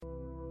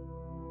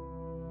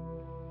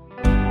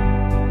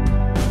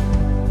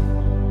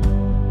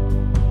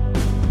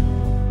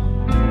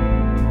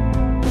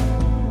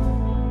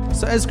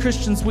as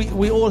Christians,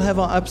 we all have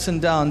our ups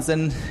and downs,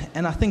 and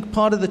I think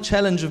part of the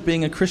challenge of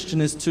being a Christian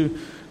is to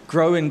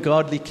grow in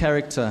godly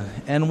character.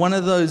 And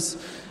as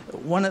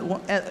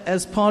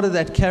part of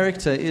that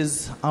character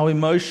is our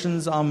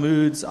emotions, our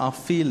moods, our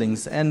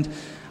feelings. And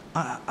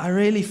I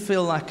really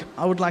feel like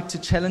I would like to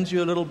challenge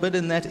you a little bit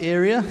in that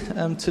area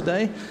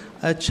today.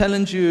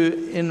 Challenge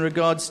you in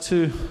regards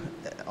to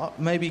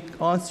maybe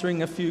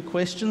answering a few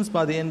questions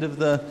by the end of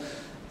the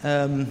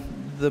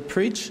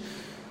preach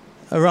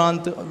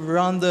around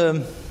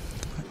the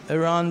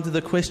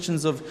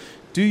questions of,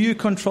 do you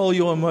control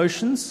your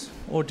emotions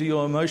or do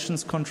your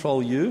emotions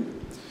control you?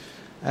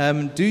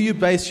 Do you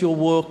base your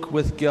walk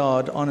with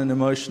God on an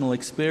emotional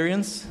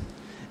experience?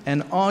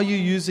 And are you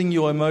using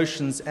your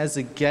emotions as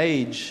a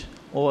gauge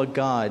or a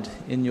guide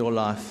in your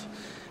life?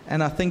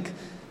 And I think,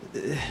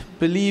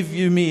 believe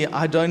you me,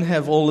 I don't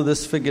have all of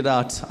this figured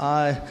out.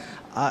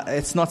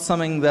 It's not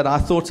something that I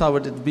thought I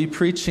would be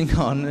preaching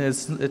on.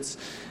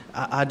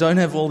 I don't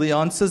have all the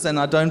answers, and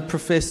I don't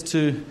profess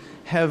to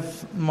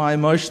have my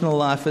emotional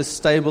life as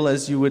stable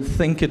as you would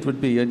think it would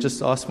be. I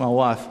just asked my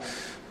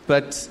wife.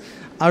 But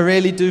I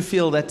really do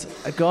feel that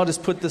God has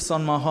put this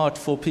on my heart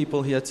for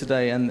people here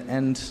today,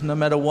 and no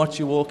matter what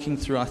you're walking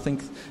through, I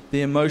think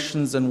the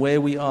emotions and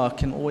where we are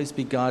can always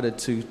be guided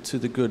to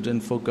the good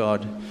and for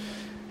God.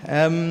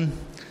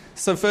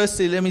 So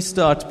firstly, let me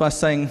start by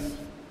saying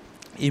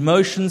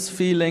emotions,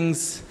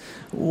 feelings,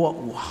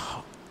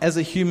 as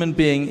a human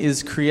being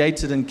is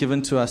created and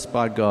given to us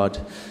by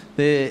God.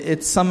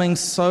 It's something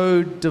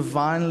so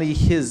divinely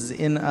His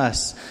in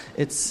us.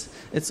 It's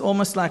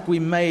almost like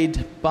we're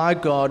made by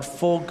God,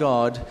 for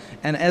God,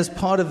 and as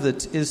part of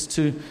it is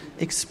to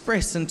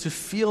express and to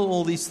feel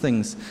all these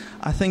things.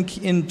 I think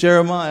in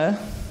Jeremiah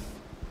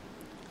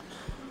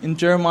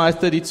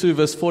 32,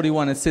 verse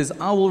 41, it says,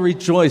 I will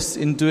rejoice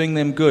in doing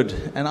them good,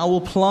 and I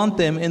will plant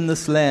them in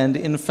this land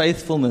in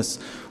faithfulness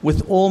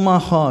with all my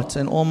heart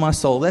and all my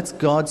soul. That's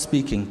God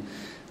speaking.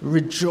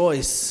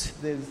 Rejoice.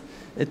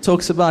 It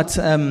talks about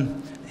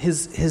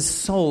his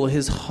soul,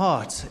 his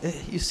heart.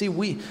 You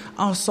see,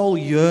 our soul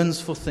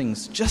yearns for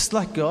things, just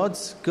like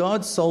God's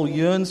soul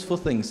yearns for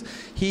things.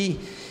 He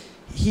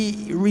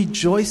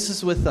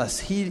rejoices with us.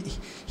 He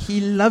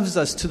loves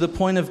us to the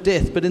point of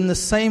death, but in the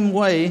same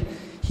way,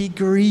 He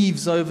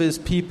grieves over His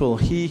people.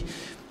 He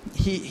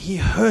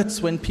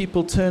hurts when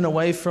people turn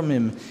away from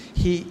Him.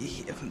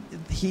 He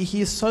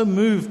is so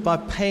moved by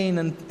pain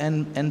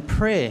and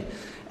prayer.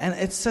 And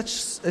it's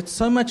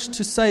so much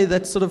to say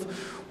that sort of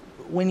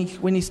when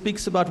he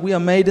speaks about we are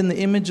made in the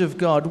image of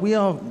God,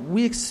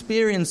 we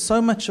experience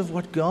so much of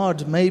what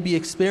God maybe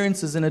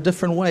experiences in a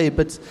different way,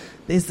 but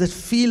there's the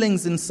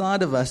feelings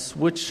inside of us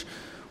which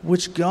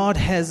God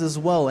has as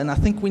well. And I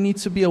think we need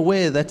to be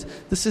aware that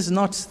this is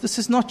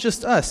not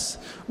just us.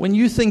 When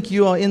you think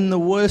you are in the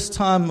worst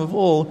time of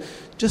all,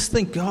 just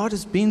think God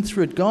has been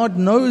through it. God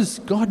knows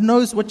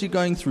what you're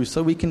going through,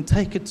 so we can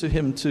take it to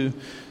Him to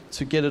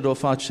get it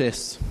off our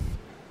chests.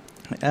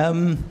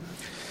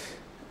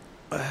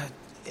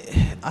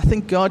 I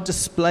think God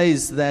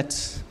displays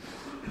that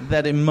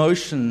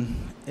emotion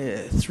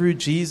through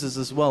Jesus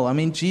as well. I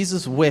mean,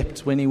 Jesus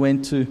wept when He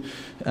went to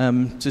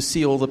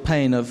see all the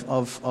pain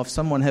of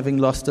someone having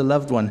lost a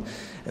loved one.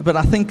 But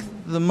I think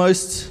the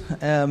most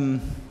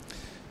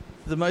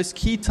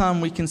key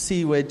time we can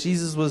see where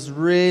Jesus was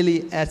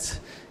really at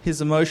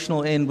His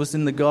emotional end was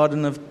in the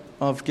Garden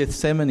of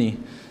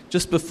Gethsemane,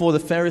 just before the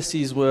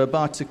Pharisees were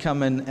about to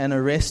come and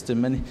arrest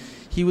Him. And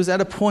he was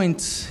at a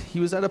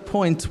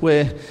point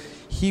where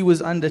he was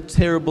under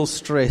terrible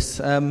stress.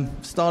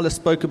 Starla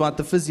spoke about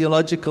the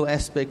physiological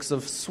aspects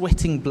of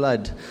sweating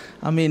blood.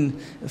 I mean,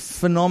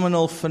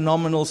 phenomenal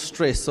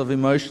stress of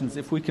emotions.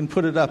 If we can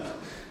put it up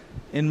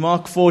in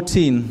Mark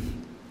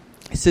 14,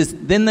 it says,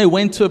 Then they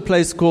went to a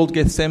place called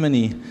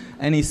Gethsemane,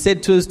 and He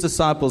said to His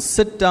disciples,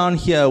 Sit down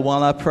here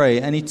while I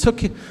pray. And He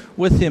took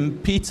with Him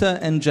Peter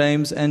and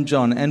James and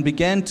John, and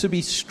began to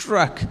be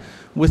struck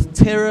with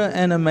terror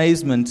and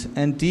amazement,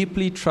 and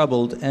deeply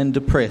troubled and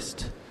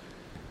depressed.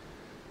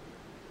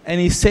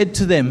 And He said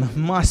to them,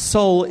 My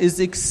soul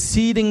is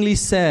exceedingly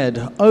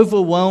sad,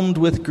 overwhelmed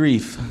with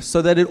grief,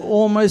 so that it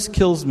almost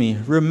kills me.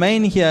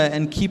 Remain here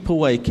and keep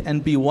awake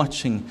and be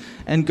watching.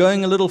 And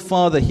going a little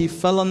farther, He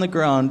fell on the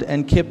ground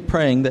and kept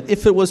praying that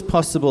if it was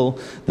possible,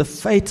 the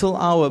fatal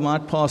hour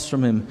might pass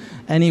from Him.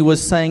 And He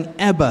was saying,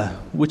 Abba,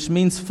 which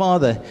means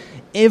Father,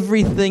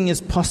 everything is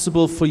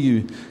possible for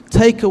you.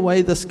 Take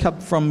away this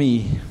cup from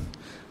me.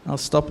 I'll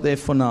stop there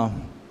for now.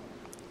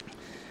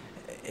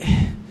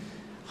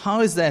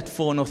 How is that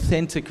for an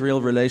authentic,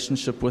 real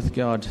relationship with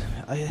God?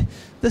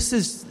 This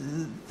is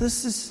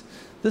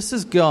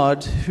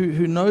God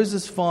who knows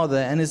His Father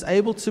and is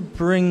able to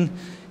bring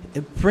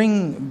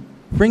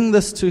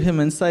this to Him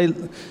and say,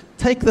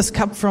 "Take this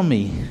cup from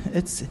me."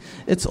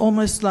 It's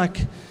almost like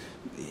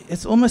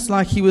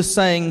He was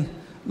saying,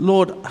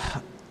 "Lord,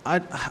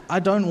 I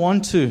don't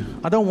want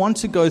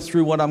to go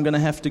through what I'm going to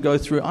have to go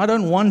through. I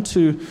don't want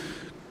to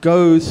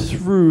go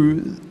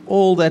through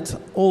all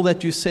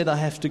that you said I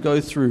have to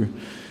go through."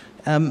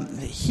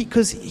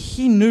 Because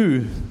he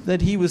knew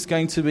that he was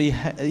going to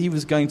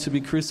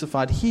be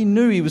crucified. He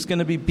knew he was going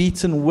to be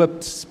beaten,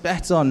 whipped,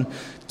 spat on,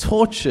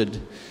 tortured.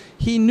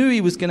 He knew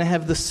he was going to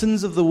have the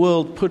sins of the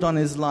world put on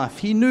his life.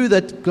 He knew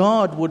that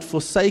God would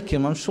forsake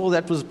him. I'm sure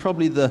that was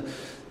probably the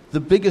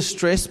biggest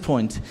stress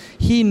point.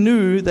 He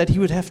knew that he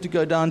would have to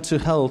go down to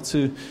hell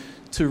to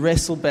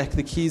wrestle back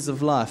the keys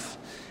of life.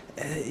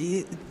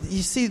 You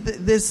see,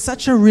 there's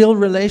such a real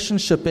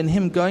relationship in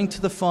him going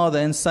to the Father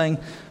and saying,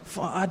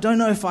 I don't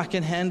know if I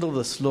can handle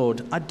this,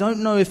 Lord. I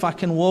don't know if I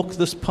can walk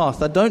this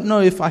path. I don't know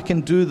if I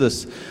can do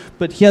this.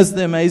 But here's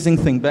the amazing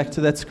thing. Back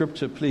to that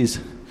scripture, please.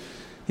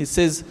 He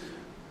says,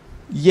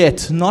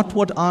 yet not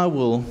what I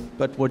will,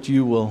 but what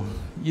you will.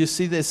 You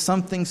see, there's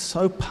something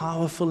so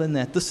powerful in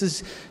that. This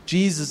is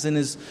Jesus in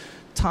his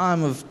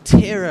time of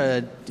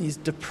terror, his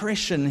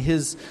depression,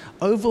 his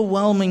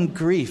overwhelming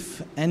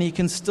grief, and he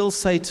can still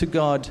say to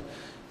God,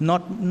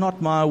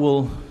 not my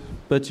will,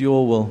 but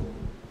your will.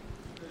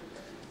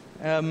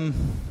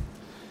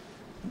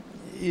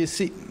 You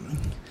see,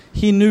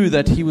 he knew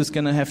that he was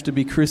going to have to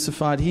be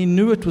crucified. He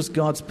knew it was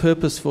God's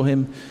purpose for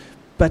him,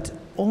 but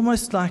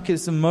almost like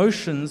his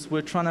emotions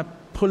were trying to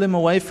pull him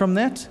away from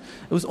that.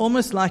 It was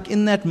almost like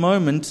in that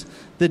moment,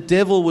 the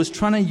devil was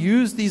trying to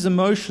use these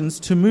emotions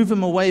to move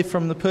him away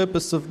from the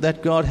purpose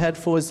that God had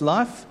for his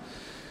life.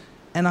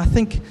 And I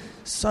think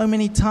so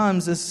many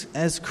times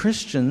as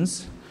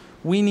Christians,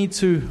 we need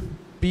to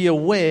be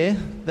aware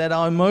that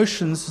our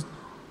emotions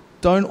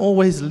don't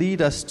always lead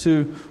us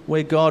to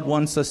where God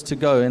wants us to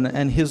go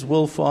and His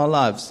will for our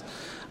lives.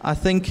 I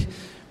think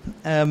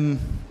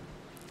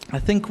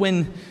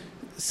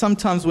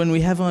sometimes when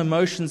we have our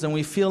emotions and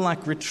we feel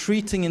like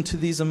retreating into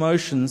these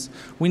emotions,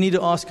 we need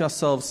to ask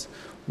ourselves,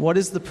 what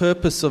is the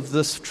purpose of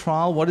this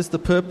trial? What is the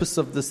purpose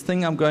of this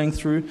thing I'm going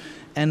through?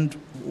 And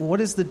what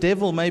is the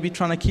devil maybe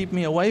trying to keep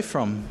me away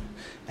from?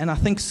 And I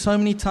think so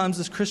many times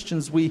as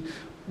Christians, we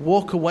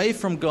walk away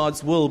from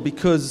God's will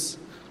because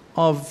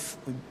of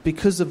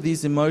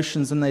these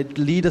emotions, and they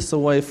lead us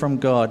away from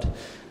God.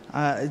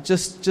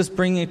 Just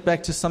bringing it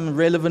back to some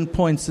relevant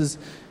points is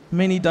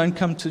many don't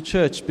come to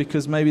church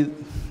because maybe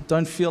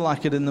don't feel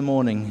like it in the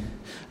morning.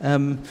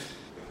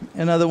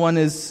 Another one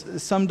is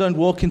some don't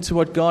walk into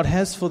what God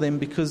has for them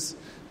because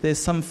there's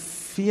some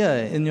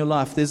fear in your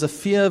life. There's a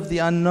fear of the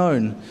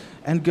unknown.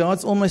 And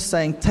God's almost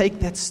saying, take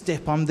that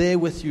step. I'm there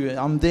with you.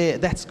 I'm there.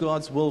 That's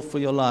God's will for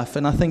your life.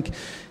 And I think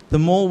the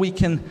more we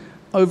can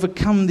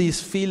overcome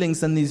these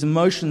feelings and these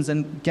emotions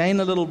and gain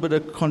a little bit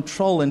of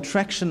control and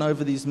traction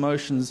over these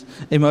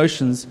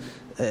emotions,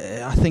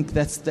 I think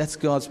that's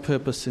God's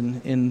purpose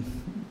in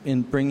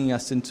bringing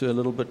us into a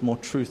little bit more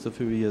truth of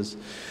who He is.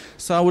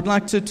 So I would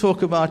like to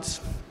talk about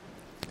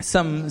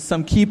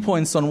some key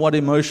points on what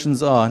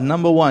emotions are.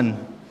 Number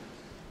one,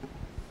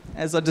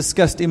 as I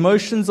discussed,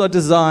 emotions are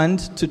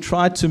designed to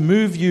try to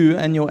move you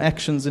and your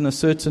actions in a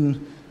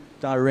certain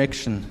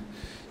direction.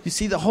 You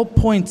see, the whole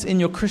point in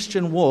your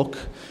Christian walk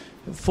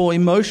for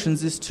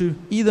emotions is to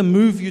either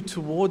move you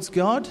towards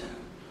God,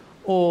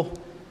 or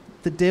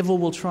the devil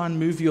will try and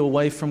move you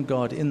away from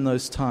God in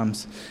those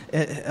times.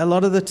 A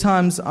lot of the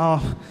times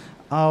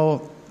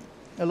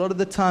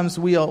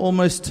we are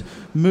almost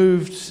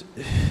moved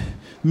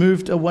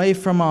away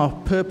from our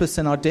purpose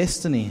and our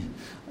destiny.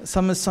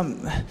 Some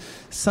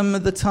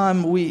of the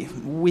time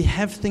we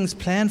have things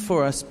planned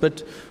for us,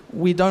 but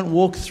we don't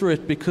walk through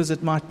it because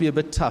it might be a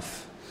bit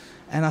tough.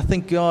 And I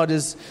think God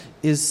is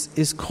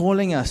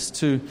calling us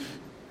to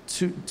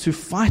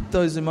fight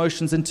those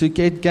emotions and to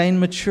gain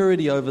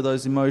maturity over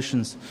those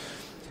emotions.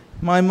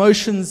 My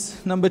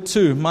emotions, number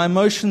two, my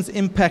emotions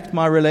impact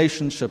my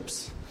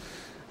relationships.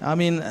 I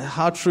mean,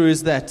 how true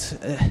is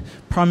that?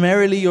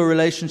 Primarily your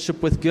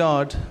relationship with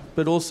God,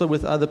 but also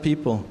with other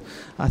people.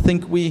 I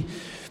think we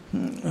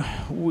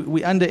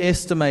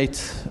underestimate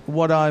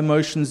what our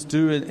emotions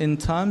do in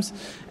times,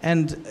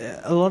 and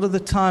a lot of the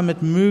time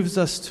it moves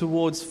us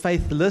towards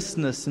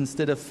faithlessness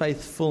instead of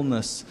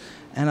faithfulness.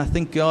 And I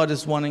think God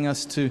is wanting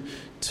us to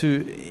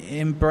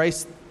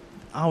embrace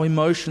our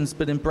emotions,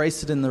 but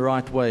embrace it in the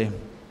right way.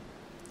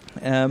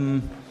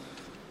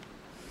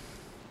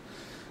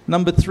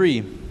 Number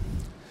three,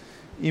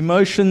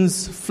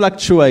 emotions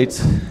fluctuate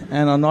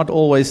and are not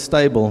always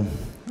stable.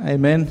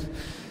 Amen.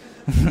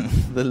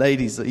 The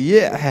ladies,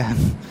 yeah.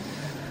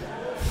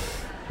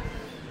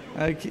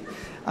 Okay.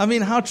 I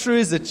mean, how true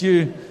is it?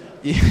 You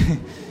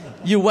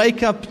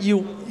wake up.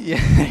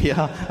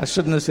 Yeah. I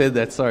shouldn't have said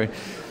that. Sorry.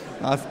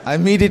 I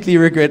immediately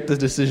regret the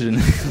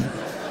decision.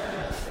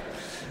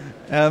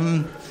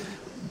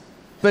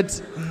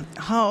 But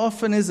how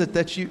often is it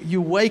that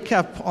you wake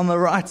up on the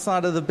right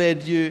side of the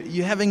bed?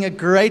 You're having a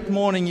great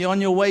morning. You're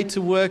on your way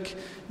to work.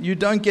 You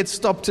don't get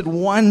stopped at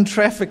one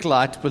traffic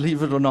light,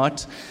 believe it or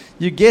not.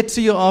 You get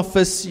to your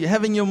office, you're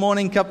having your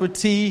morning cup of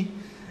tea,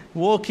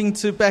 walking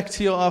back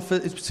to your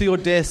office, to your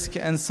desk,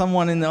 and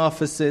someone in the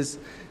office says,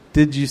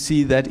 "Did you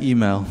see that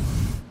email?"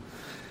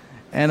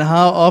 And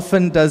how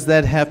often does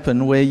that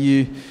happen, where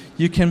you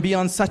can be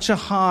on such a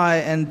high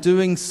and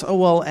doing so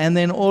well, and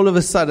then all of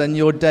a sudden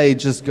your day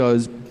just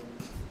goes.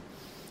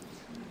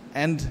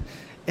 And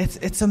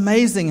it's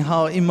amazing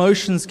how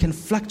emotions can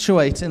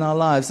fluctuate in our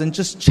lives and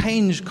just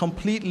change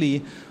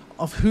completely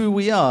of who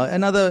we are.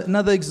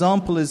 Another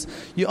example is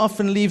you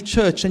often leave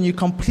church and you're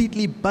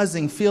completely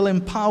buzzing, feel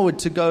empowered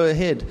to go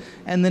ahead.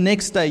 And the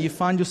next day you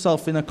find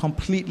yourself in a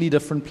completely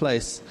different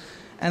place.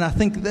 And I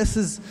think this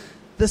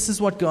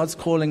is what God's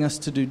calling us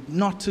to do,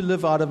 not to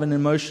live out of an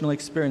emotional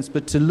experience,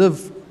 but to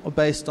live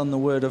based on the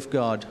Word of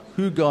God,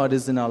 who God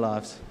is in our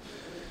lives.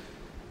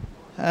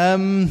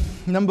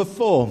 Number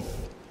 4,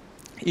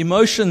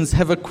 emotions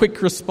have a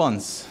quick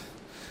response.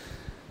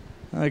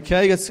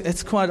 Okay,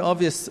 it's quite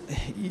obvious.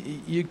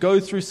 You go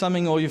through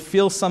something or you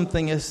feel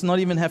something. It's not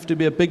even have to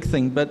be a big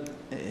thing, but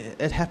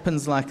it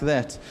happens like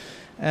that.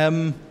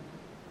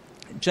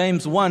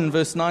 James 1,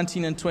 verse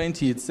 19 and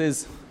 20, it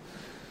says,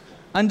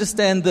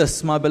 "Understand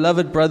this, my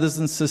beloved brothers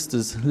and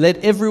sisters.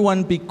 Let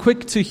everyone be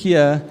quick to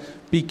hear,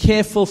 be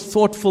careful,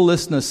 thoughtful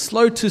listeners,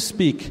 slow to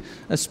speak,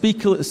 a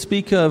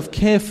speaker of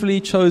carefully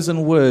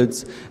chosen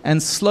words,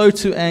 and slow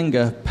to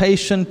anger,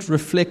 patient,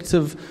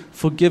 reflective,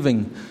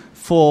 forgiving.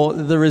 For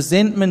the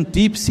resentment,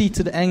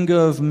 deep-seated anger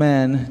of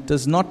man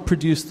does not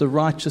produce the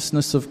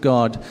righteousness of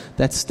God,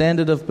 that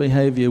standard of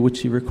behavior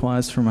which He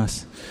requires from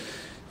us."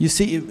 You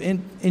see,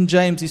 in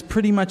James, he's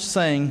pretty much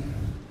saying,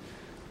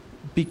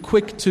 be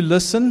quick to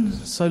listen,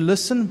 so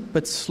listen,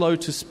 but slow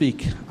to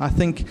speak. I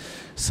think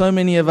so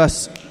many of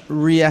us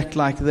react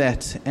like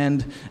that,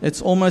 and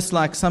it's almost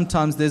like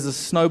sometimes there's a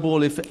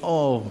snowball effect.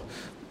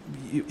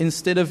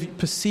 Instead of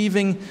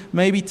perceiving,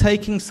 maybe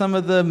taking some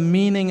of the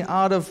meaning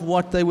out of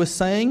what they were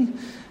saying,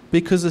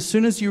 because as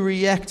soon as you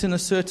react in a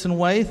certain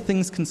way,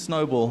 things can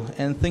snowball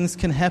and things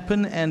can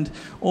happen, and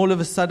all of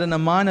a sudden a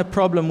minor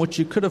problem which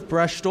you could have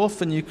brushed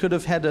off and you could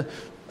have had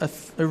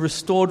a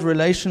restored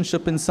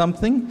relationship in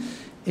something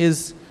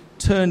is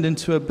turned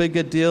into a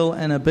bigger deal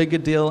and a bigger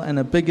deal and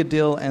a bigger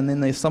deal, and then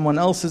there's someone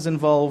else is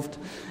involved,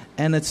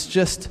 and it's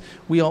just,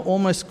 we are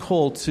almost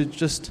called to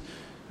just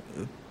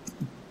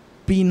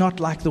be not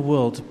like the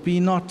world. Be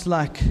not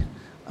like,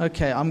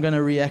 okay, I'm going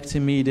to react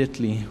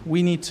immediately.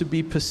 We need to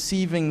be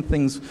perceiving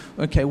things.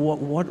 Okay,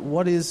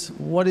 what is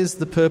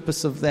the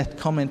purpose of that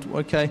comment?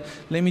 Okay,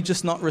 let me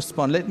just not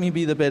respond. Let me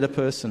be the better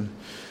person.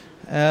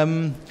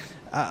 I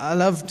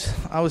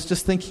was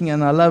just thinking,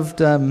 and I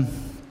loved,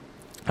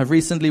 I've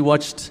recently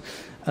watched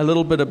a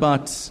little bit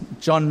about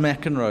John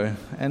McEnroe.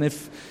 And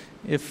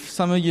if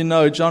some of you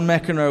know, John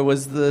McEnroe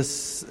was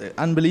this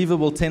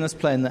unbelievable tennis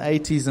player in the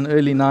 80s and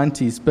early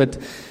 90s, but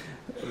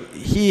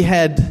he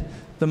had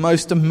the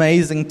most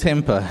amazing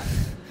temper.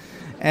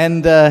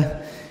 And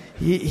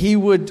he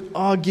would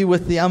argue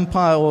with the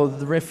umpire or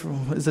the referee.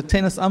 Is it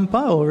tennis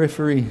umpire or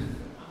referee?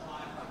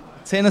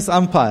 Tennis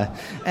umpire.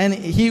 And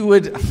he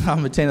would,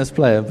 I'm a tennis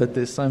player, but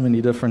there's so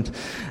many different.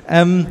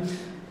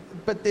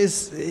 But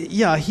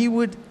he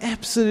would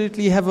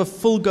absolutely have a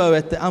full go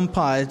at the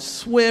umpire,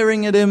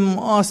 swearing at him,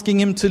 asking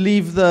him to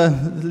leave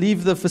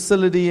the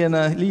facility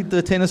and leave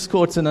the tennis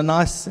courts in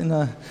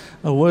a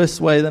worse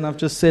way than I've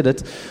just said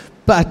it.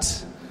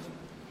 But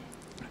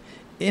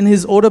in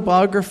his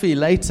autobiography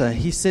later,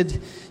 he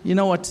said, you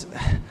know what,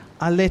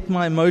 I let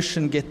my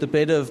emotion get the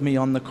better of me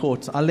on the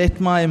court. I let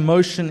my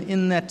emotion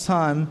in that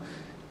time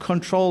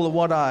control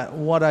what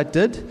I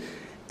did.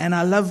 And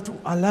I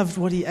loved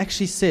what he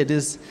actually said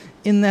is,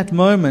 in that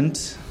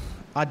moment,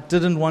 I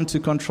didn't want to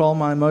control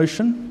my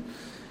emotion.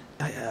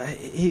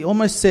 He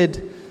almost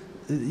said,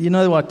 you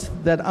know what,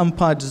 that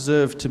umpire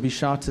deserved to be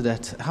shouted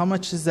at. How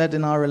much is that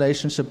in our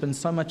relationship, and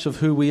so much of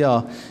who we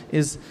are,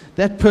 is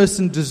that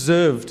person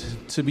deserved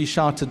to be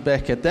shouted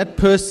back at. That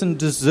person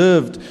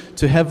deserved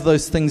to have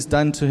those things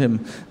done to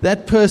him.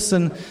 That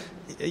person,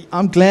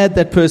 I'm glad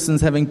that person's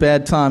having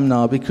bad time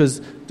now,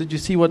 because did you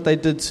see what they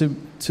did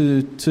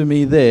to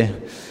me there?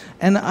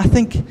 And I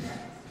think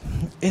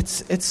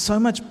it's so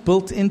much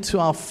built into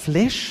our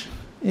flesh,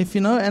 if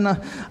you know. And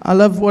I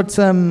love what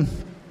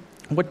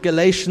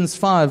Galatians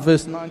 5,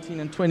 verse 19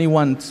 and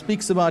 21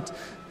 speaks about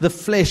the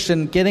flesh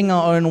and getting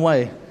our own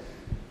way.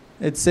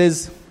 It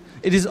says,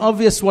 "It is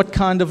obvious what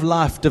kind of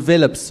life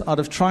develops out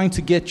of trying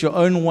to get your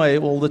own way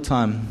all the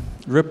time.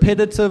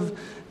 Repetitive,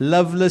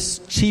 loveless,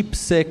 cheap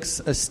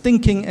sex, a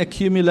stinking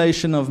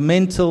accumulation of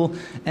mental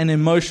and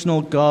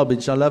emotional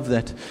garbage." I love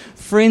that.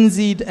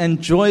 "Frenzied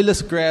and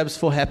joyless grabs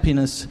for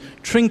happiness,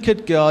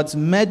 trinket guards,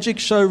 magic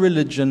show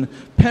religion,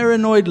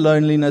 paranoid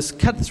loneliness,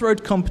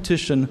 cutthroat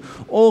competition,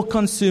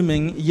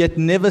 all-consuming yet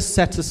never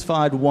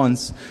satisfied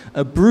wants,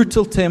 a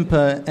brutal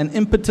temper, an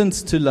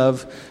impotence to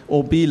love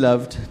or be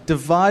loved,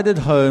 divided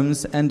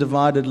homes and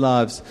divided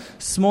lives,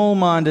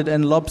 small-minded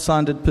and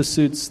lopsided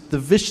pursuits, the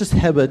vicious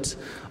habit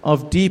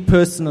of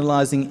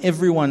depersonalizing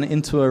everyone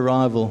into a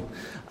rival,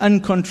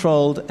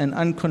 uncontrolled and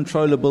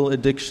uncontrollable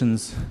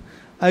addictions,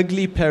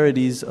 ugly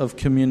parodies of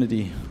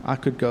community." I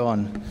could go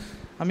on.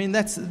 I mean,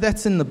 that's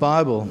in the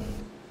Bible.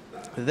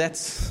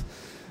 That's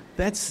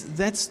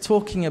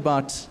talking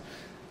about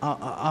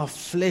our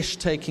flesh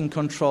taking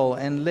control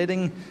and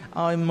letting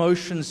our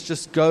emotions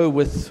just go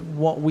with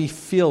what we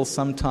feel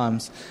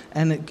sometimes.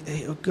 And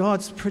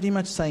God's pretty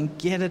much saying,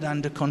 get it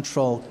under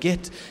control.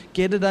 Get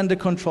it under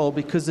control,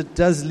 because it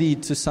does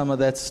lead to some of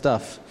that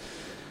stuff.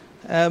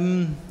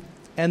 And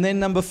then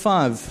number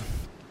 5.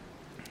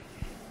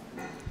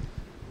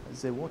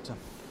 Is there water?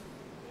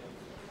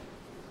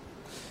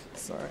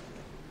 Sorry.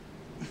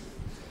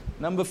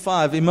 Number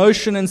 5,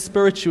 emotion and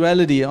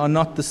spirituality are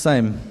not the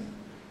same.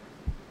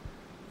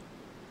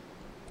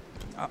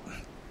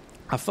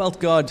 I felt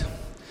God,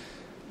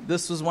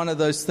 this was one of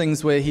those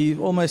things where He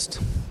almost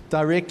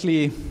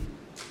directly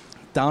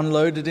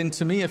downloaded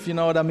into me, if you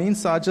know what I mean.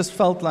 So I just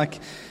felt like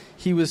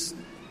He was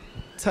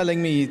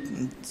telling me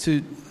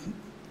to,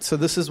 so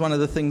this is one of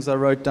the things I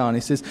wrote down.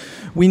 He says,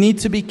 we need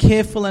to be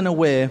careful and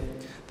aware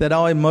that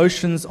our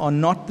emotions are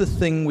not the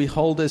thing we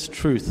hold as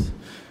truth,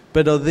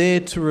 but are there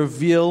to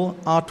reveal,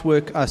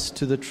 outwork us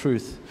to the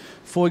truth.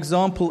 For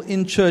example,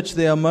 in church,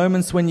 there are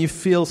moments when you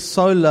feel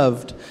so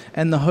loved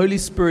and the Holy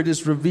Spirit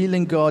is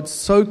revealing God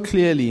so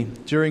clearly,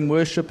 during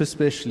worship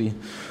especially.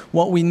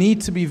 What we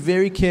need to be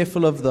very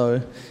careful of,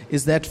 though,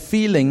 is that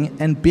feeling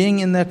and being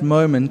in that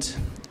moment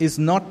is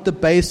not the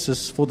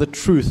basis for the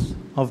truth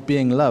of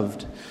being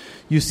loved.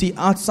 You see,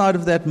 outside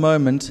of that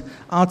moment,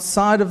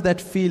 outside of that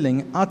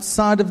feeling,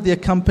 outside of the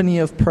company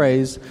of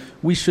praise,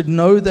 we should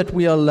know that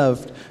we are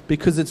loved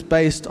because it's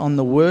based on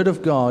the Word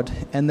of God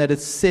and that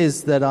it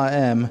says that I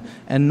am,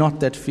 and not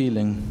that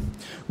feeling.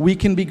 We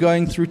can be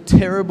going through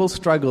terrible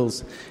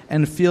struggles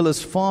and feel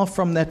as far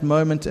from that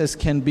moment as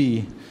can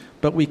be,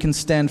 but we can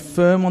stand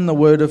firm on the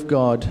Word of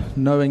God,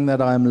 knowing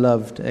that I am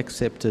loved,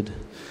 accepted.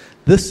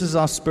 This is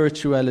our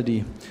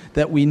spirituality,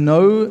 that we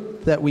know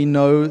that we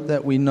know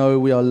that we know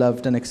we are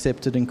loved and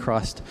accepted in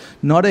Christ.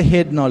 Not a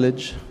head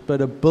knowledge,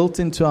 but a built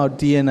into our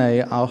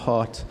DNA, our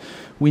heart.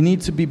 We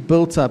need to be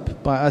built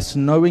up by us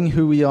knowing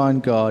who we are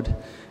in God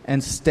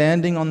and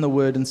standing on the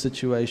Word in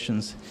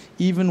situations,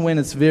 even when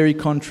it's very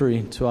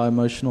contrary to our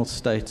emotional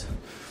state.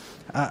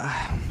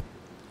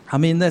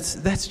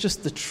 That's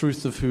just the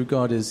truth of who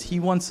God is. He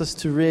wants us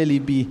to really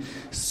be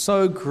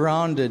so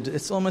grounded.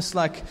 It's almost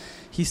like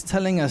He's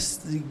telling us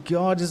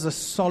God is a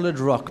solid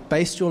rock.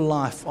 Base your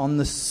life on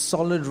the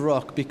solid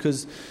rock,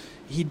 because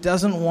He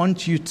doesn't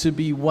want you to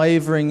be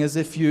wavering as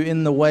if you're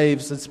in the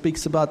waves. It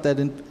speaks about that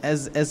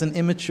as an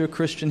immature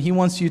Christian. He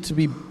wants you to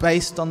be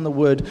based on the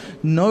Word,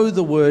 know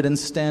the Word, and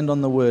stand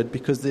on the Word,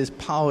 because there's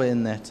power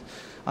in that.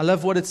 I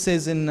love what it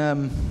says in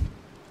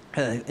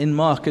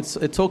Mark.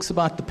 It talks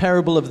about the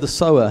parable of the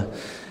sower.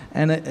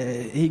 And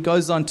he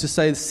goes on to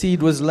say the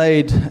seed was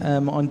laid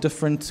on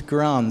different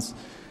grounds.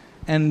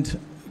 And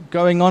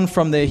going on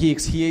from there,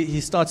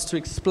 he starts to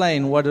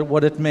explain what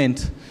it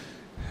meant.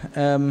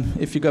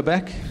 If you go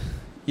back,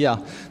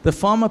 the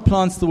farmer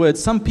plants the word.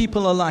 Some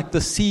people are like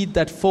the seed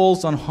that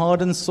falls on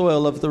hardened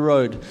soil of the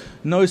road.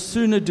 No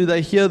sooner do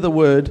they hear the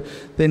word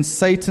than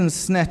Satan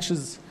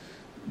snatches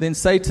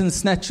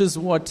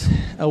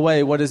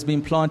away what has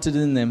been planted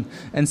in them.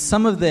 And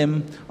some of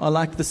them are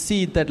like the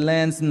seed that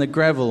lands in the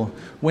gravel.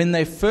 When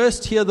they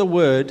first hear the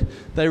word,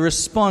 they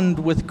respond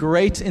with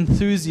great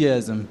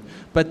enthusiasm.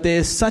 But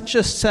there's such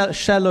a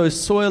shallow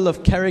soil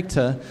of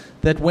character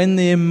that when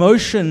the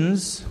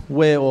emotions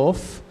wear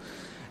off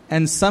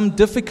and some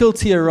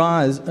difficulty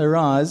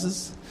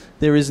arises,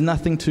 there is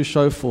nothing to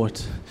show for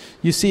it.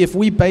 You see, if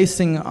we're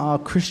basing our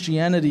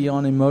Christianity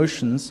on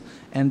emotions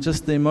and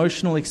just the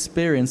emotional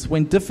experience,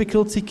 when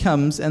difficulty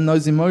comes and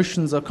those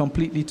emotions are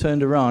completely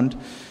turned around,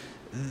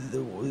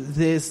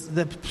 there's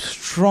the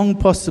strong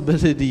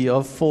possibility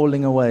of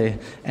falling away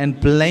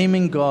and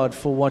blaming God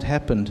for what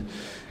happened.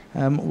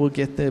 We'll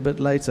get there a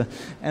bit later.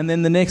 And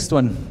then the next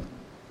one.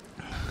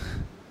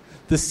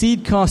 The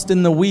seed cast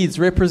in the weeds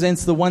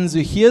represents the ones who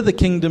hear the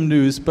kingdom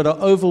news but are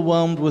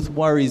overwhelmed with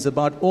worries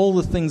about all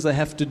the things they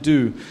have to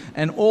do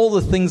and all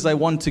the things they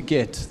want to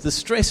get. The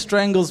stress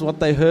strangles what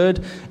they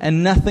heard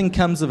and nothing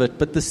comes of it.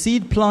 But the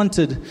seed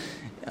planted,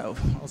 I'll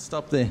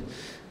stop there.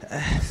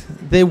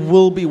 There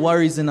will be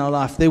worries in our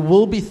life. There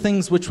will be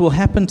things which will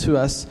happen to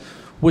us,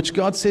 which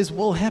God says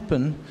will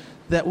happen,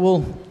 that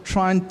will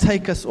try and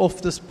take us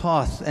off this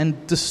path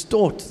and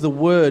distort the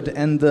word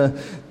and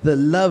the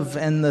love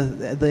and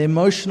the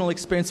emotional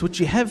experience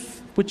which you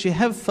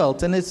have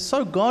felt. And it's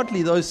so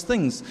godly, those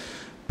things,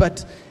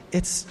 but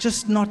it's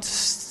just not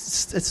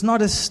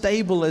as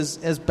stable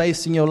as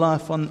basing your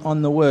life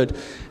on the word.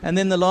 And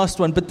then the last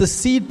one, but the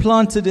seed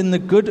planted in the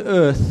good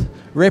earth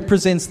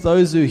represents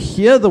those who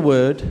hear the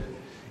word,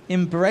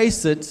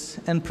 embrace it,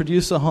 and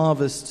produce a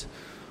harvest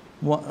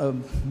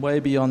way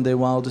beyond their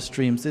wildest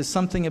dreams. There's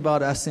something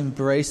about us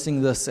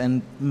embracing this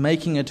and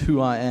making it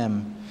who I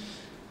am.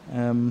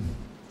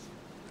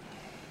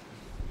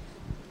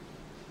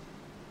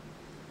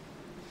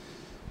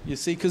 You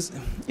see, because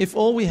if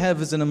all we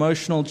have is an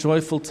emotional,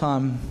 joyful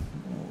time,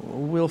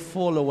 we'll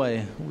fall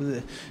away.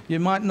 You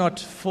might not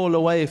fall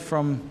away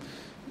from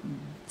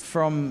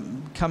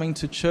coming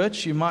to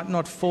church. You might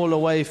not fall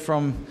away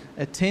from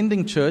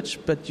attending church,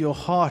 but your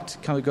heart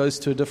kind of goes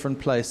to a different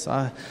place.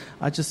 I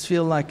just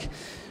feel like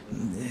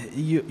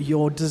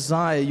your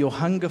desire, your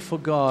hunger for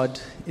God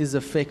is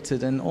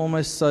affected, and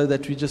almost so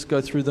that we just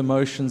go through the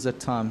motions at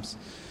times.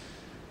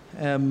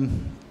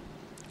 And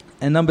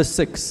number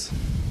 6,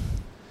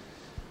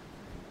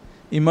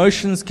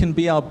 emotions can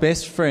be our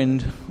best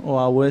friend or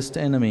our worst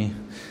enemy.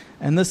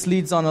 And this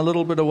leads on a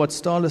little bit of what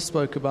Starla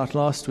spoke about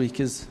last week,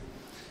 is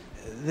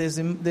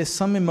there's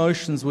some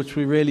emotions which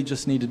we really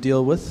just need to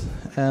deal with.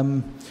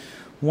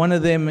 One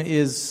of them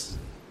is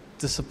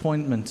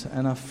disappointment,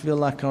 and I feel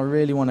like I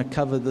really want to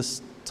cover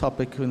this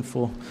topic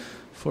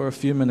for a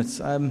few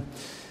minutes.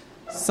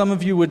 Some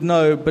of you would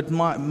know, but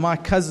my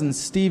cousin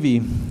Stevie,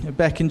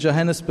 back in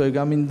Johannesburg,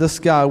 I mean, this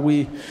guy,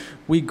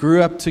 we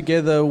grew up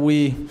together.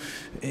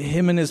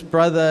 Him and his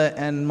brother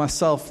and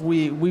myself,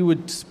 we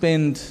would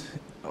spend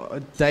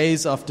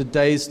days after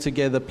days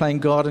together playing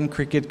garden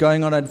cricket,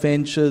 going on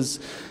adventures,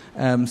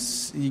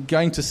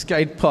 going to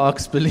skate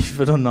parks,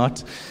 believe it or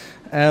not.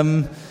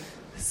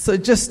 So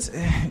just,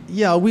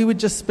 we would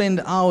just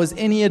spend hours,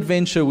 any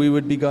adventure we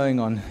would be going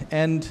on.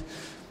 And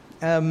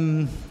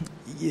amazing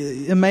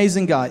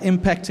guy,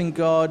 impacting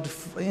God,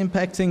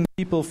 impacting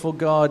people for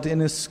God in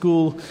his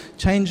school,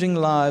 changing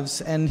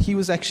lives. And he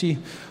was actually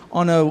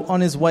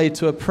on his way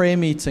to a prayer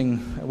meeting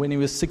when he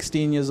was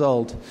 16 years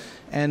old.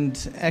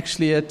 And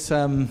actually at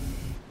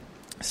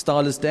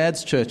Starla's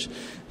dad's church,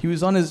 he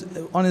was on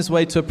his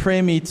way to a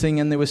prayer meeting,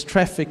 and there was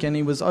traffic, and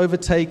he was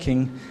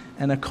overtaking,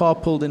 and a car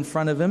pulled in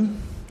front of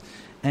him.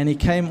 And he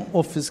came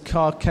off his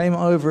car, came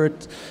over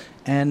it,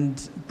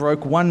 and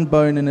broke one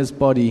bone in his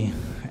body,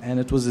 and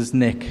it was his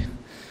neck.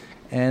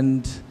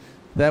 And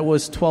that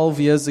was 12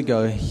 years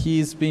ago.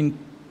 He's been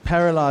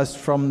paralyzed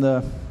from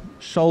the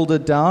shoulder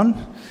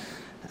down.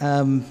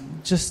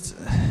 Just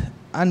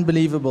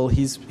unbelievable.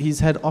 He's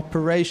had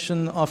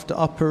operation after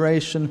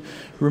operation,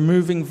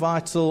 removing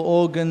vital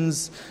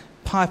organs,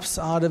 pipes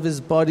out of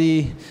his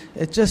body.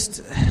 It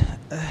just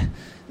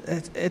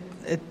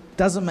it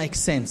doesn't make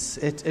sense.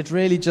 It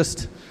really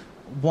just,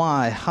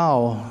 why,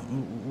 how,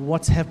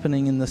 what's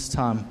happening in this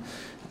time?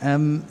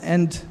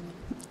 And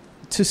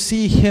to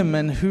see him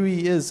and who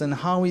he is and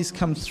how he's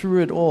come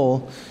through it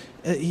all,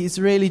 he's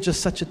really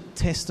just such a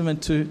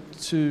testament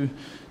to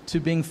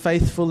being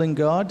faithful in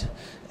God.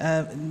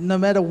 No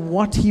matter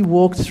what he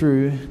walked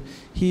through,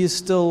 he is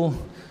still,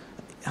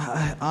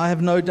 I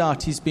have no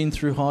doubt he's been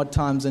through hard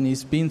times, and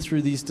he's been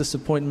through these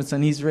disappointments,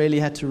 and he's really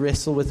had to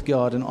wrestle with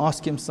God and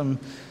ask him some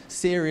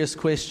serious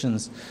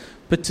questions.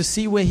 But to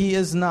see where he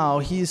is now,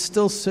 he is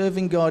still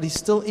serving God. He's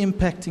still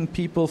impacting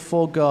people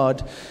for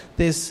God.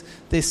 There's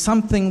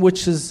something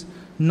which is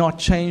not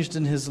changed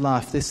in his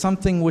life. There's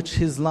something which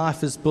his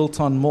life is built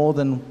on more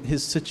than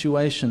his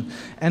situation.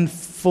 And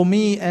for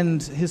me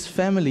and his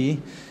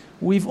family,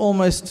 we've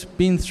almost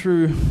been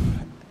through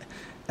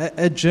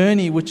a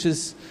journey which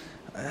is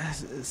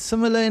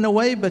similar in a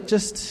way, but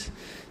there's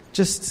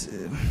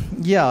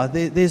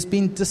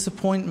been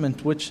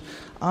disappointment, which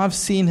I've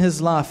seen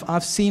his life.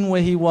 I've seen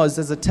where he was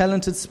as a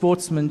talented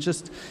sportsman,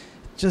 just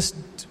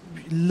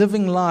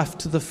living life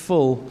to the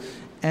full,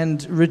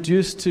 and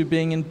reduced to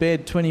being in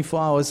bed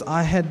 24 hours.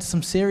 I had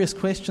some serious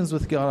questions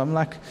with God. I'm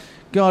like,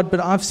 God, but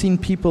I've seen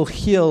people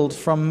healed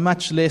from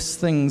much less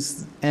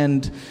things.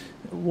 And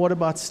what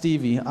about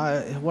Stevie?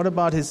 What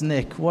about his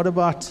neck? What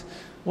about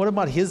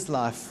his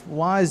life?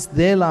 Why is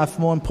their life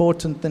more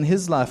important than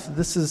his life?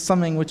 This is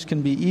something which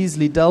can be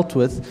easily dealt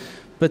with,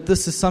 but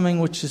this is something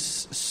which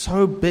is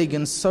so big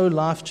and so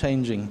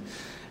life-changing.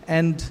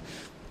 And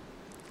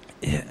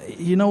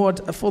you know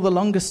what? For the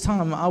longest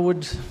time, I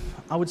would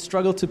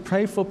struggle to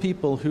pray for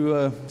people who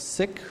were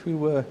sick, who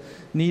were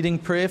needing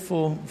prayer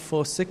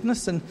for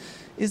sickness. And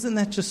isn't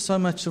that just so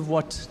much of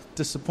what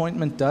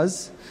disappointment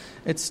does?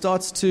 It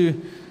starts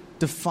to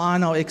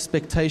define our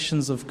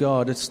expectations of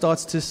God. It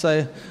starts to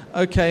say,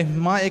 okay,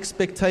 my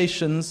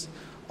expectations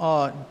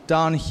are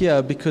down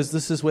here because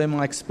this is where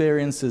my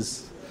experience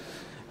is.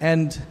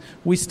 And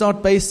we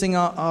start basing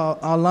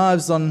our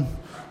lives on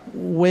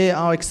where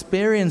our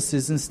experience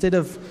is, instead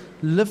of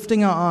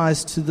lifting our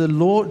eyes to the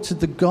Lord, to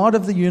the God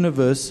of the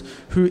universe,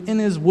 who in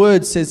his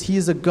word says he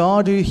is a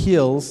God who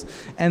heals,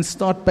 and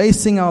start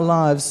basing our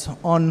lives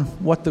on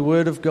what the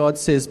word of God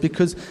says,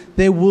 because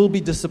there will be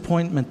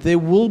disappointment. There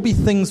will be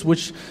things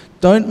which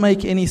don't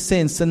make any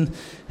sense, and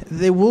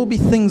there will be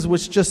things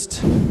which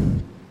just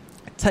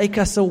take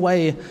us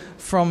away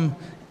from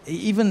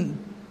even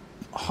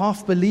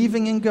half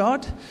believing in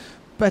God.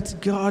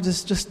 But God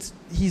is just,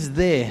 he's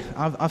there.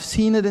 I've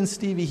seen it in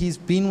Stevie. He's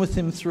been with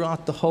him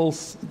throughout the whole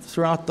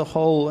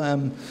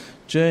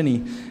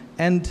journey.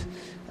 And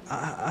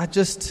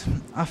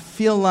I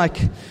feel like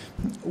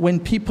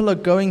when people are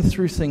going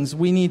through things,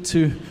 we need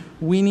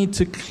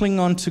to cling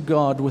on to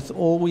God with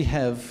all we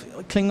have,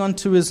 cling on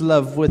to his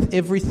love with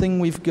everything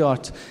we've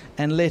got,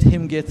 and let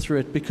him get through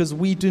it, because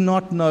we do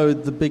not know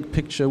the big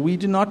picture. We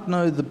do not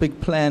know the big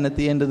plan at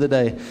the end of the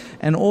day.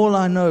 And all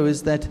I know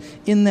is that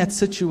in that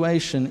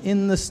situation,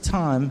 in this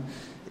time,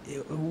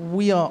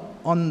 we are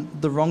on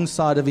the wrong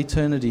side of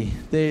eternity.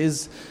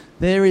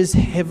 There is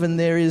heaven,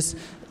 there is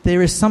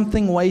there is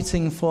something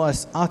waiting for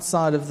us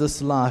outside of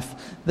this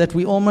life that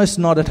we're almost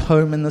not at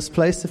home in this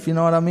place, if you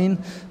know what I mean.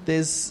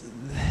 So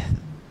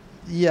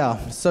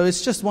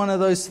it's just one of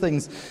those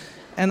things.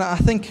 And I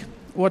think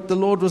what the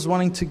Lord was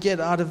wanting to get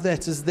out of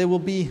that is there will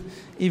be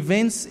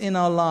events in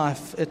our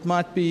life. It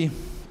might be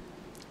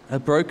a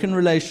broken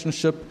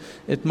relationship.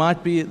 It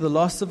might be the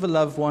loss of a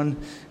loved one.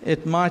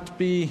 It might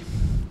be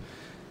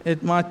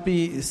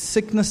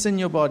sickness in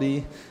your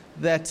body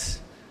that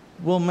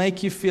will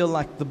make you feel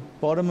like the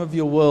bottom of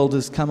your world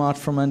has come out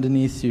from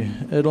underneath you.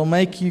 It'll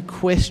make you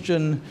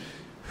question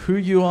who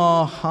you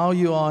are, how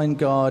you are in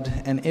God,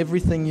 and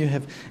everything you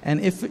have. And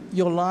if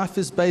your life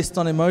is based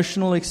on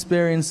emotional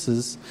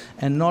experiences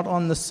and not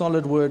on the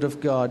solid Word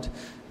of God,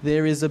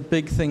 there is a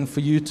big thing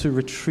for you to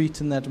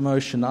retreat in that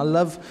emotion. I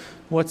love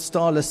what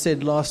Starla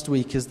said last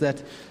week, is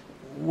that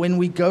when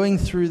we're going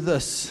through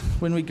this,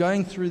 when we're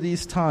going through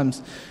these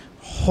times,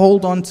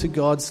 hold on to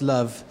God's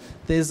love.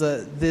 There's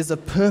a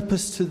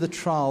purpose to the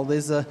trial.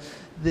 There's a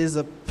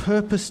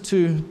purpose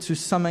to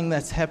something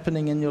that's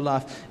happening in your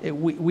life.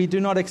 We do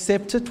not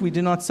accept it. We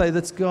do not say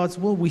that's God's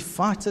will. We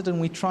fight it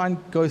and we try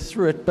and go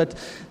through it. But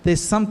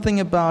there's something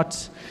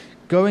about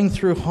going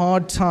through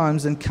hard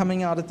times and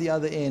coming out at the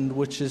other end,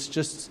 which is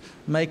just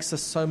makes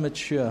us so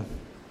mature.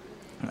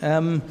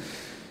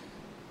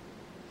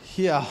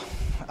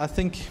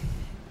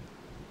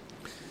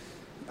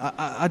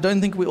 I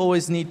don't think we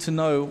always need to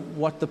know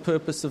what the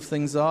purpose of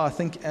things are. I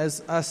think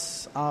as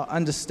us, our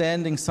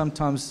understanding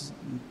sometimes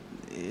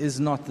is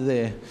not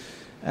there.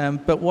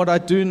 But what I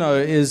do know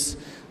is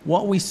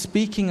what we're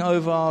speaking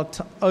over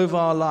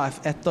our life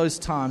at those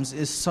times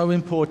is so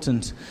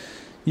important.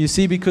 You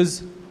see,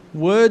 because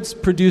words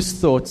produce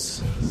thoughts.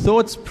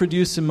 Thoughts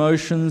produce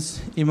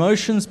emotions.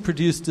 Emotions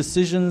produce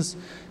decisions.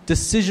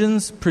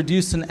 Decisions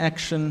produce an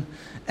action.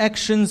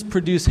 Actions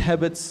produce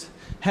habits.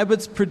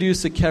 Habits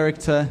produce a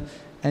character.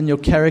 And your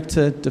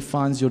character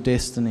defines your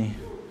destiny.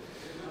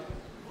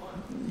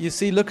 You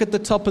see, look at the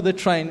top of the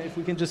train, if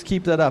we can just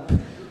keep that up.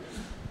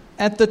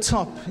 At the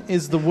top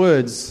is the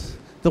words,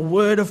 the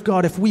Word of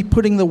God. If we're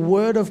putting the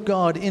Word of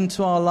God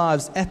into our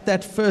lives at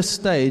that first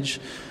stage,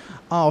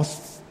 our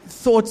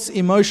thoughts,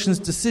 emotions,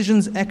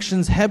 decisions,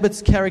 actions,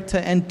 habits, character,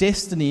 and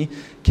destiny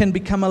can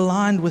become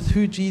aligned with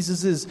who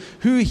Jesus is,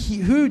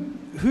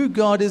 who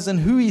God is, and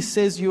who He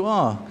says you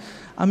are.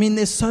 I mean,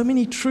 there's so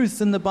many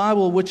truths in the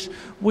Bible which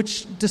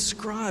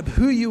describe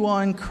who you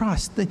are in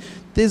Christ.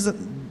 There's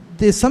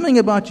something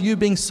about you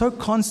being so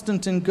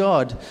constant in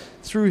God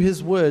through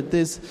His Word.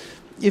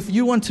 If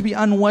you want to be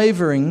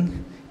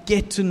unwavering,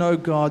 get to know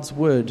God's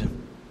Word.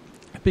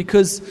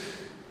 Because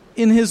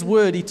in His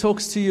Word, He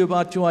talks to you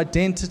about your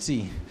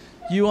identity.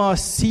 You are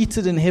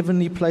seated in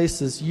heavenly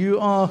places. You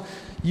are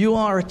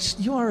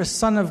a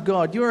son of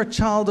God. You're a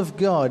child of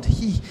God.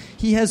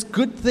 He has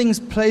good things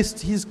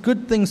placed. He has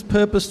good things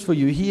purposed for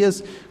you. He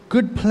has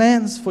good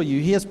plans for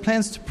you. He has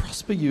plans to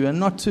prosper you and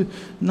not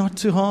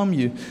to harm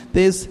you.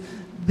 There's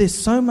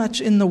so much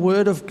in the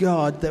Word of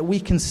God that we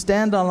can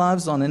stand our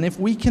lives on, and if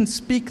we can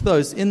speak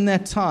those in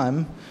that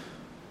time,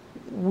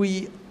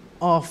 we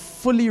are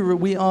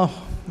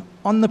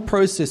on the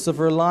process of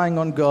relying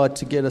on God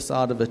to get us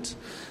out of it.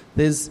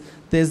 There's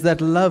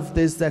that love.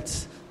 There's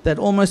that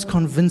almost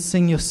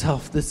convincing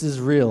yourself this is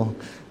real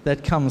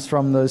that comes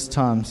from those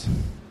times.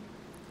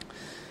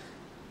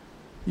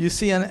 You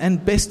see,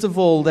 and best of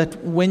all,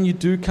 that when you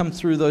do come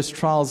through those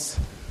trials,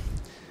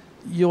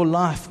 your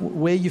life,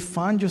 where you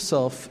find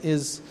yourself,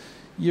 is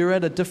you're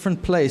at a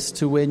different place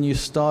to when you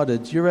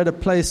started. You're at a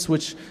place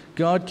which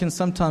God can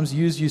sometimes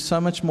use you so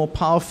much more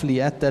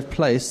powerfully at that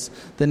place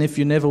than if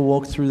you never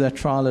walked through that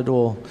trial at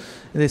all.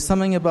 There's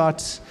something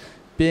about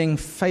being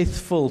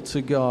faithful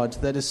to God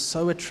that is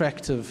so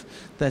attractive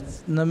that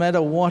no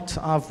matter what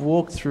I've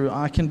walked through,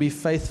 I can be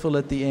faithful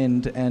at the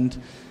end, and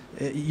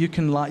you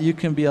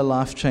can be a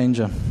life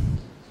changer.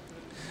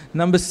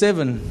 Number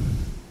 7,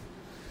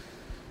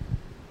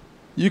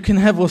 you can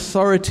have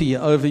authority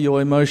over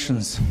your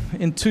emotions.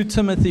 In 2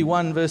 Timothy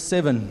 1 verse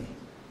 7,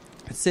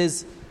 it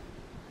says,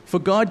 "For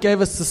God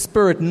gave us the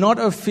spirit not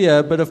of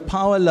fear, but of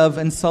power, love,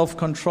 and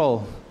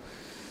self-control."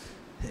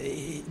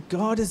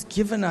 God has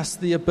given us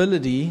the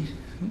ability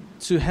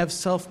to have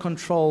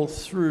self-control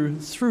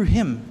through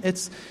Him.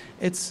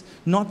 It's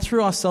not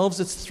through ourselves,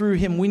 it's through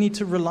Him. We need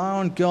to rely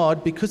on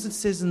God, because it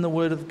says in the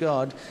Word of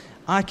God,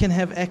 I can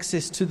have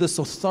access to this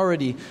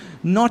authority.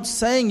 Not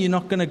saying you're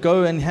not going to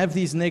go and have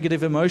these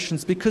negative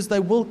emotions, because they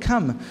will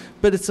come.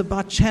 But it's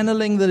about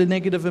channeling the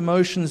negative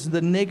emotions,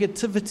 the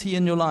negativity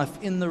in your life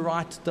in the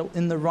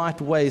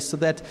right way, so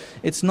that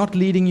it's not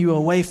leading you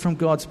away from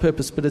God's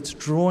purpose, but it's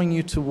drawing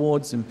you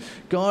towards Him.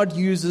 God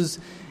uses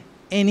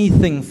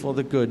anything for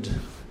the good.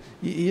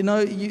 You know,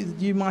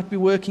 you might be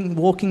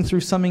walking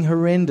through something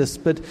horrendous,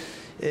 but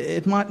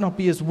it might not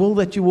be His will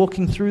that you're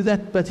walking through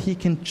that, but He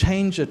can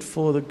change it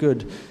for the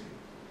good.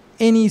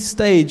 Any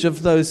stage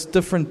of those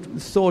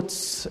different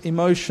thoughts,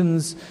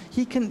 emotions,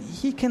 He can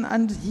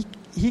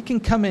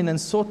come in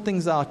and sort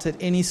things out at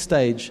any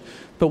stage.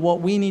 But what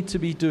we need to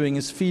be doing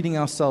is feeding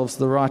ourselves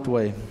the right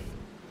way.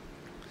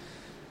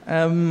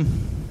 I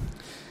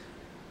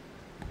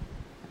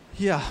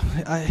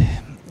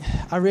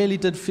really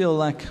did feel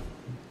like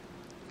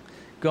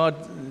God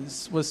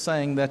was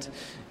saying that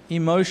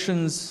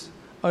emotions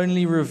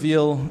only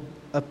reveal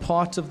a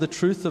part of the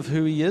truth of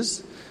who He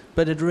is,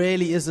 but it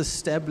really is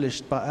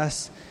established by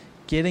us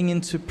getting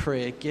into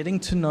prayer, getting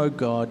to know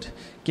God,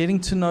 getting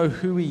to know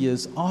who He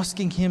is,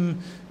 asking Him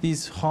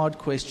these hard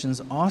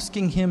questions,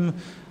 asking Him,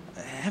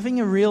 having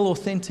a real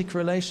authentic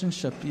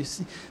relationship. You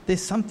see,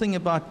 there's something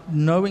about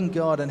knowing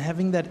God and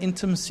having that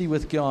intimacy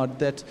with God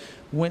that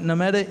no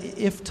matter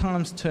if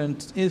times turn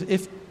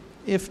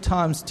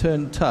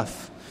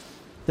tough,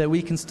 that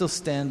we can still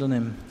stand on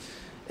Him.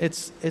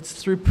 It's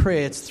through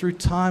prayer, it's through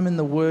time in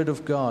the Word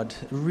of God,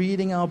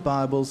 reading our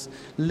Bibles,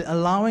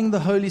 allowing the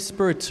Holy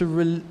Spirit to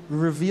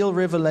reveal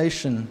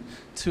revelation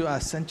to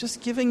us, and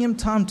just giving Him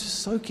time to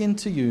soak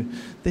into you.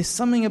 There's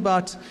something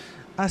about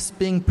us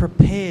being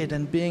prepared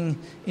and being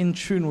in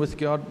tune with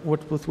God,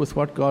 with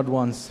what God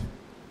wants.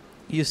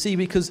 You see,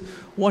 because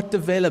what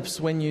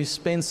develops when you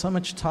spend so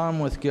much time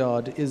with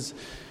God is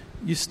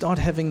you start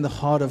having the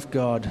heart of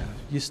God.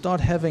 You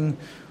start having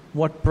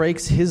what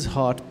breaks His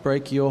heart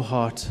break your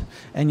heart.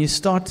 And you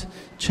start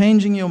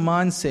changing your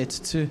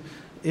mindset to,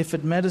 if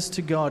it matters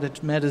to God,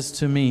 it matters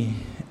to me.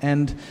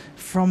 And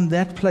from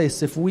that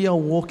place, if we are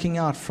walking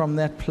out from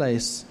that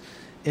place,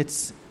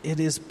 it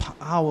is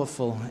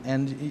powerful.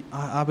 And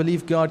I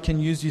believe God can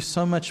use you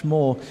so much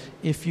more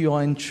if you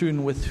are in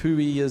tune with who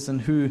He is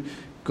and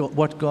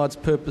what God's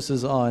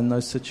purposes are in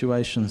those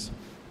situations.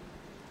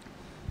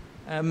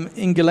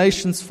 In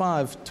Galatians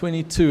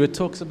 5:22, it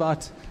talks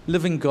about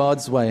living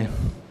God's way.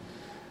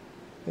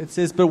 It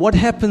says, "But what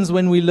happens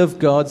when we live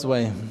God's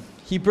way?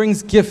 He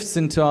brings gifts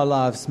into our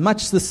lives,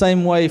 much the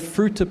same way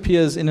fruit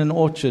appears in an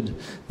orchard.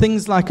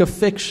 Things like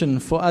affection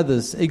for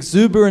others,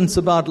 exuberance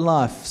about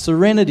life,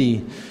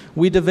 serenity.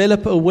 We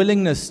develop a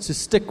willingness to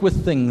stick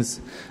with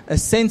things, a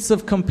sense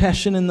of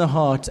compassion in the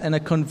heart, and a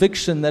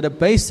conviction that a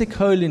basic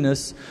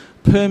holiness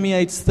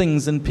permeates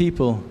things and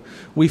people.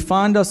 We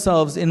find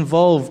ourselves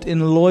involved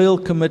in loyal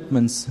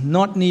commitments,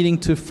 not needing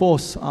to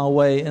force our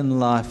way in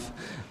life,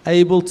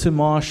 able to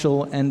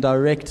marshal and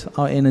direct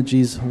our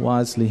energies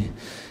wisely."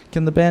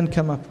 Can the band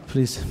come up,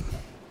 please?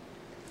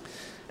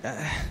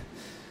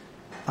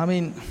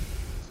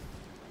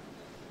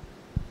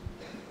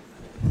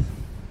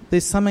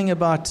 There's something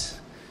about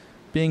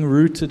being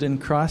rooted in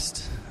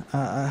Christ.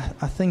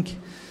 I think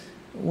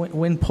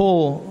when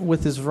Paul,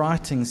 with his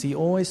writings, he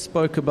always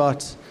spoke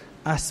about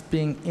us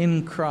being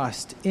in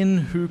Christ, in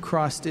who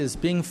Christ is.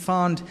 Being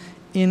found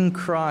in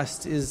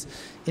Christ is,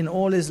 in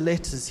all his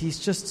letters,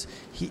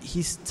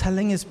 he's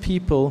telling his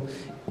people,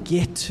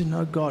 get to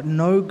know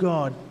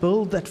God,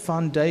 build that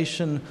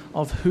foundation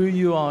of who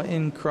you are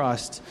in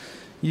Christ.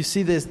 You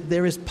see,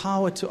 there is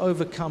power to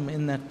overcome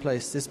in that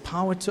place. There's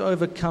power to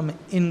overcome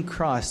in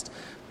Christ,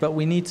 but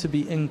we need to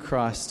be in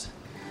Christ.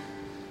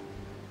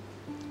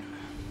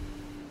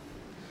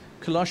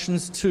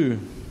 Colossians 2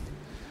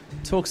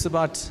 talks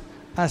about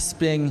us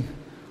being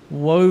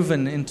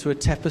woven into a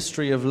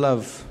tapestry of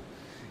love,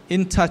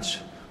 in touch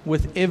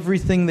with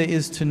everything there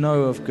is to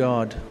know of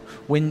God.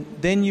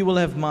 Then you will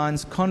have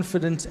minds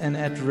confident and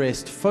at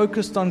rest,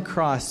 focused on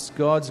Christ,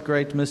 God's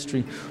great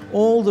mystery.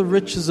 All the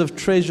riches of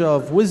treasure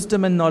of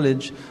wisdom and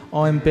knowledge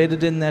are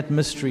embedded in that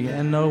mystery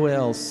and nowhere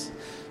else.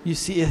 You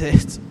see,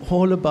 it's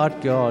all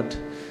about God.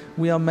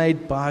 We are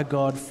made by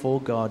God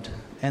for God.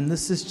 And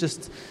this is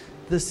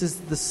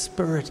the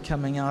Spirit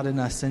coming out in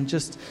us and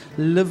just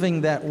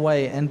living that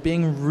way and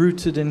being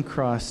rooted in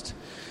Christ.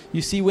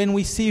 You see, when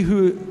we see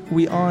who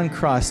we are in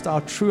Christ, our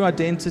true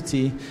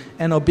identity,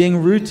 and are being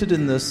rooted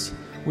in this,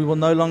 we will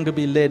no longer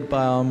be led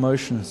by our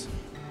emotions.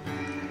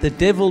 The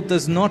devil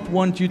does not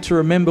want you to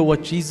remember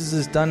what Jesus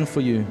has done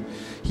for you.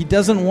 He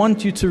doesn't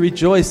want you to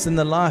rejoice in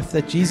the life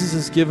that Jesus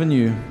has given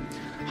you.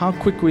 How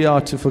quick we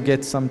are to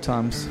forget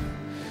sometimes.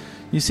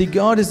 You see,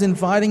 God is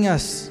inviting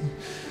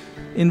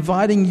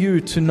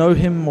you to know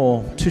Him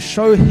more, to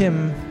show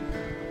Him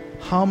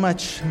how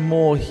much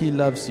more He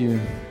loves you,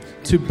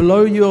 to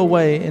blow you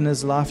away in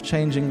His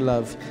life-changing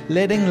love,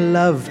 letting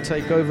love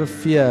take over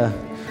fear,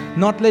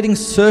 not letting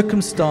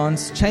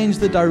circumstance change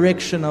the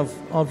direction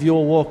of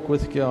your walk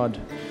with God,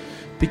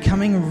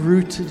 becoming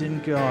rooted in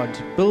God,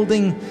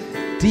 building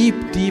deep,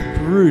 deep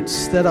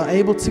roots that are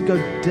able to go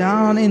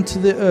down into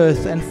the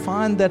earth and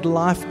find that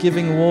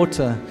life-giving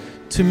water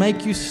to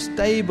make you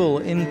stable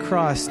in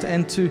Christ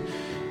and to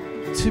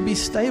be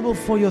stable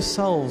for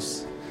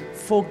yourselves,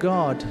 for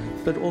God,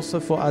 but also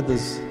for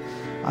others.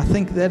 I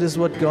think that is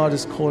what God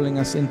is calling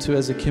us into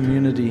as a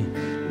community.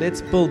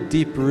 Let's build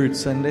deep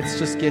roots and let's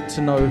just get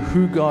to know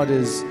who God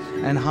is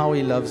and how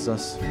He loves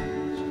us.